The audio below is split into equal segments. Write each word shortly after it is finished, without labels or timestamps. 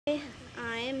Hi,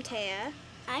 I am Tehya,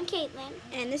 I'm Caitlin.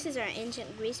 and this is our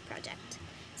Ancient Greece project.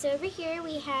 So over here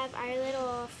we have our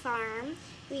little farm.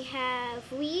 We have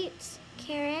wheat,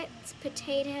 carrots,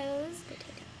 potatoes,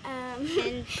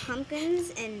 And pumpkins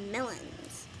and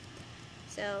melons.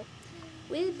 So,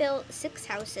 we built 6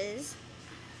 houses.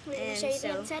 we're going to and show you so-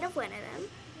 the inside of one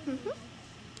of them.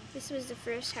 This was the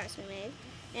first house we made.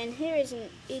 And here is an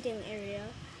eating area.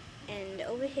 And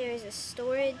over here is a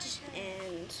storage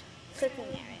and cooking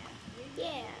area.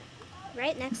 Yeah.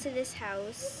 Right next to this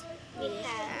house, we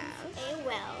have a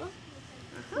well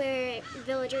where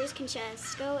villagers can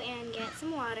just go and get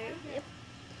some water. Yep.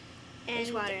 There's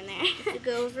And water in there. if you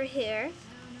go over here,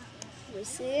 we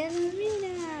see an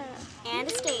arena. And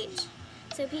a stage.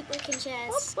 So people can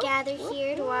just Whoop, whoop, gather whoop,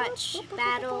 here to whoop, watch whoop, whoop, whoop,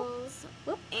 battles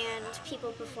whoop. and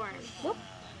people perform. Whoop.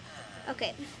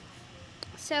 Okay,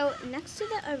 so next to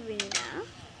the arena,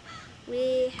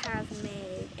 we have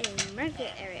made a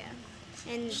market area.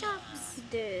 And Shops.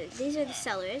 these are the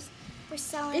sellers. We're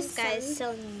selling This guy's some,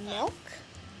 selling milk.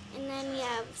 and then we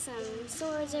have some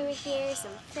swords over here,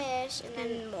 some fish, and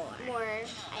then And more.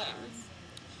 items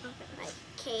like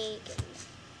cake and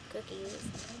cookies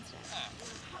and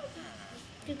stuff.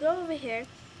 If you go over here,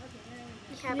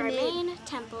 We have We our made- main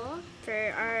temple.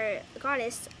 for our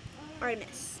goddess,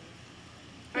 Artemis.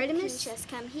 You Artemis, can just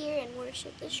come here and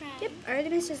worship the shrine. yep,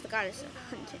 Artemis is the goddess of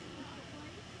hunting.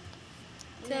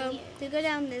 So, to go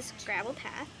down this gravel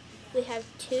path, we have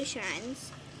 2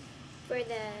 shrines. For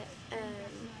the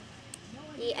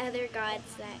other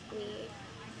gods that we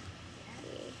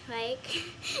like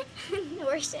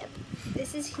worship.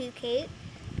 This is Hecate,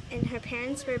 and her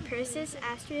parents were Perseus,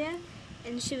 Astrea,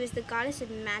 and she was the goddess of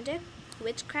magic,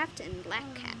 witchcraft, and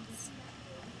black cats.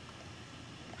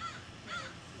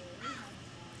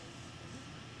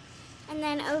 And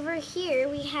then over here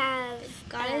we have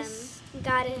Goddess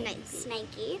Goddess Nike.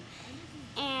 Nike.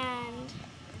 And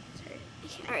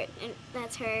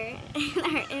that's her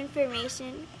our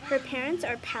information. Her parents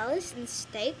are Pallas and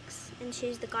Styx, and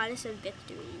she's the goddess of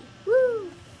victory.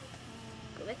 Woo!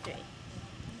 Go victory.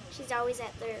 She's always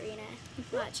at the arena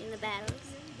watching the battles.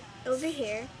 Over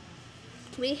here,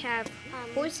 we have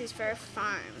horses for a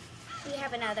farm. We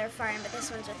have another farm, but this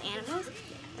one's with animals.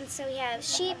 And so we have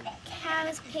sheep,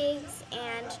 cows, pigs,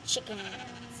 and chickens.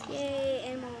 Yay,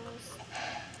 animals.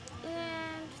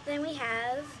 And then we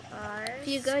have our If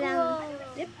you go down,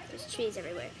 yep, there's trees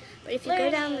everywhere. But if you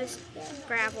go down this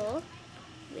gravel,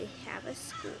 we have a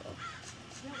school.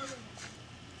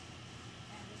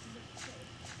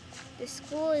 The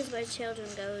school is where children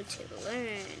go to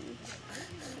learn.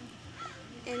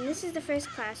 And this is the first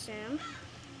classroom.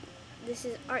 This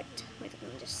is art, where they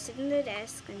can just sit in their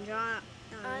desk and draw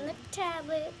on the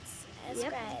tablets as Yep.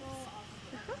 scribes.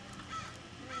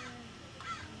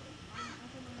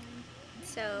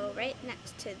 So right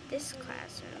next to this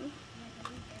classroom,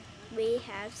 we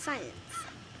have science,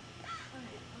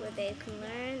 where they can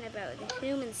learn about the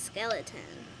human skeleton.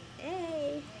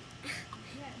 Yay!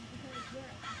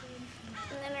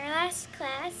 And then our last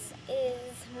class is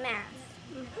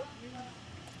math,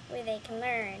 where they can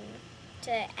learn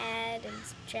to add and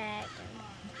subtract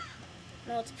and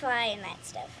multiply and that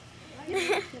stuff. They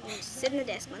can just sit in the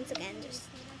desk once again, just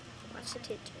watch the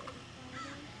teacher.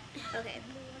 Okay.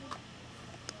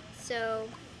 So,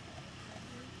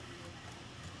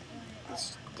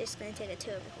 it's just going to take a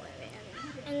tour before I right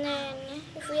now. And then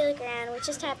if we look around, we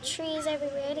just have trees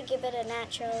everywhere to give it a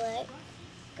natural look.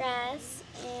 Grass,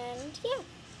 and yeah.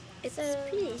 It's So-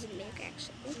 pretty easy to make,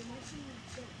 actually.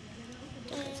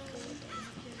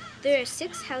 There are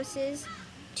 6 houses,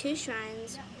 2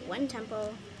 shrines, 1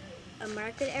 temple, a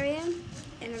market area,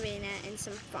 an arena, and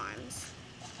some farms.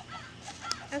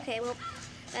 Okay, well,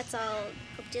 that's all.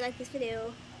 Hope you like this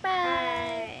video. Bye.